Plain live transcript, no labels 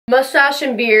Mustache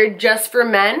and beard just for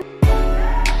men.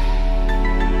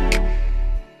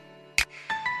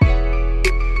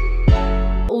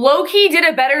 Low-key did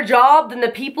a better job than the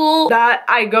people that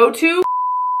I go to.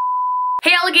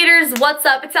 Hey alligators, what's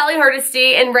up? It's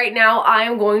Hardesty, and right now I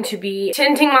am going to be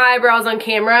tinting my eyebrows on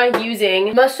camera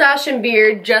using Mustache and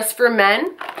Beard Just for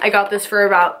Men. I got this for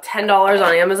about $10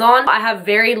 on Amazon. I have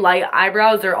very light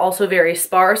eyebrows. They're also very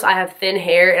sparse. I have thin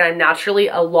hair and I'm naturally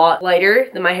a lot lighter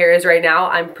than my hair is right now.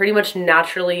 I'm pretty much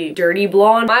naturally dirty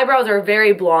blonde. My eyebrows are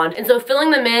very blonde, and so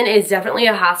filling them in is definitely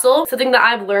a hassle. Something that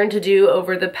I've learned to do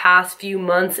over the past few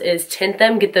months is tint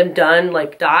them, get them done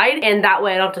like dyed, and that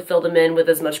way I don't have to fill them in with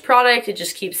as much product. It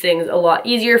just keeps things a lot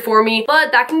easier for me,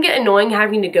 but that can get annoying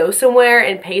having to go somewhere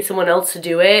and pay someone else to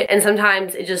do it, and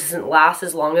sometimes it just doesn't last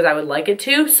as long as I would like it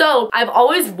to. So I've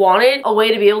always wanted a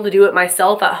way to be able to do it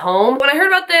myself at home. When I heard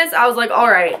about this, I was like, all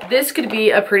right, this could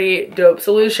be a pretty dope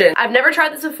solution. I've never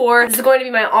tried this before. This is going to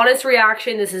be my honest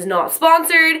reaction. This is not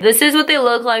sponsored. This is what they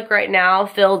look like right now,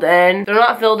 filled in. They're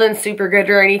not filled in super good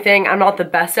or anything. I'm not the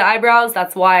best at eyebrows.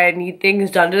 That's why I need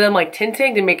things done to them like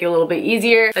tinting to make it a little bit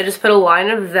easier. I just put a line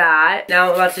of that. Now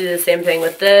I'm about to do the same thing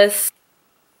with this.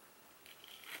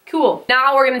 Cool.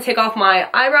 Now we're gonna take off my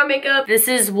eyebrow makeup. This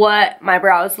is what my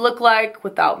brows look like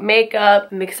without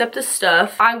makeup. Mix up the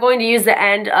stuff. I'm going to use the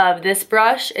end of this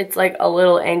brush. It's like a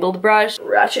little angled brush.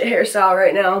 Ratchet hairstyle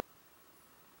right now.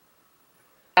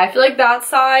 I feel like that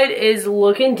side is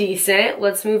looking decent.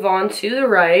 Let's move on to the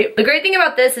right. The great thing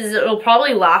about this is it'll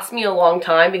probably last me a long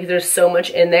time because there's so much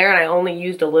in there and I only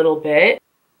used a little bit.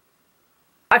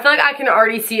 I feel like I can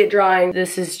already see it drying.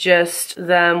 This is just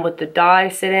them with the dye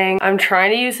sitting. I'm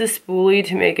trying to use the spoolie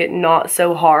to make it not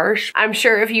so harsh. I'm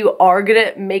sure if you are good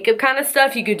at makeup kind of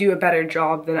stuff, you could do a better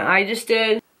job than I just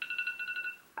did.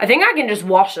 I think I can just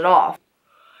wash it off.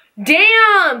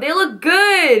 Damn, they look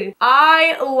good.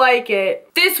 I like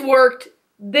it. This worked.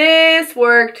 This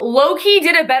worked. Low-key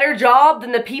did a better job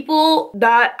than the people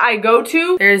that I go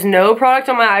to. There's no product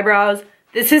on my eyebrows.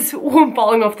 This is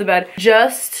falling off the bed.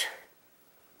 Just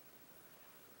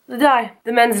the dye,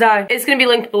 the men's dye. It's gonna be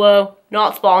linked below.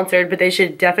 Not sponsored, but they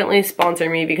should definitely sponsor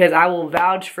me because I will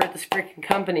vouch for this freaking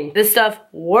company. This stuff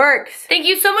works. Thank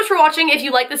you so much for watching. If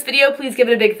you like this video, please give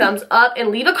it a big thumbs up and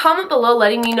leave a comment below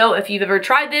letting me know if you've ever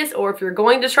tried this or if you're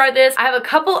going to try this. I have a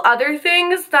couple other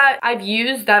things that I've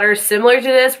used that are similar to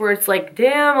this where it's like,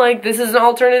 damn, like this is an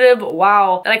alternative,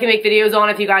 wow, that I can make videos on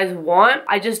if you guys want.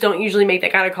 I just don't usually make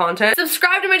that kind of content.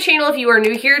 Subscribe to my channel if you are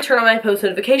new here. Turn on my post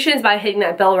notifications by hitting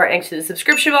that bell right next to the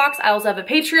subscription box. I also have a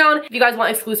Patreon if you guys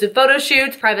want exclusive photo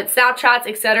shoots, private Snapchats,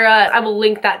 etc. I will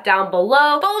link that down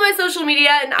below. Follow my social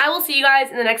media and I will see you guys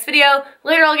in the next video.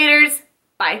 Later, alligators.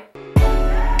 Bye.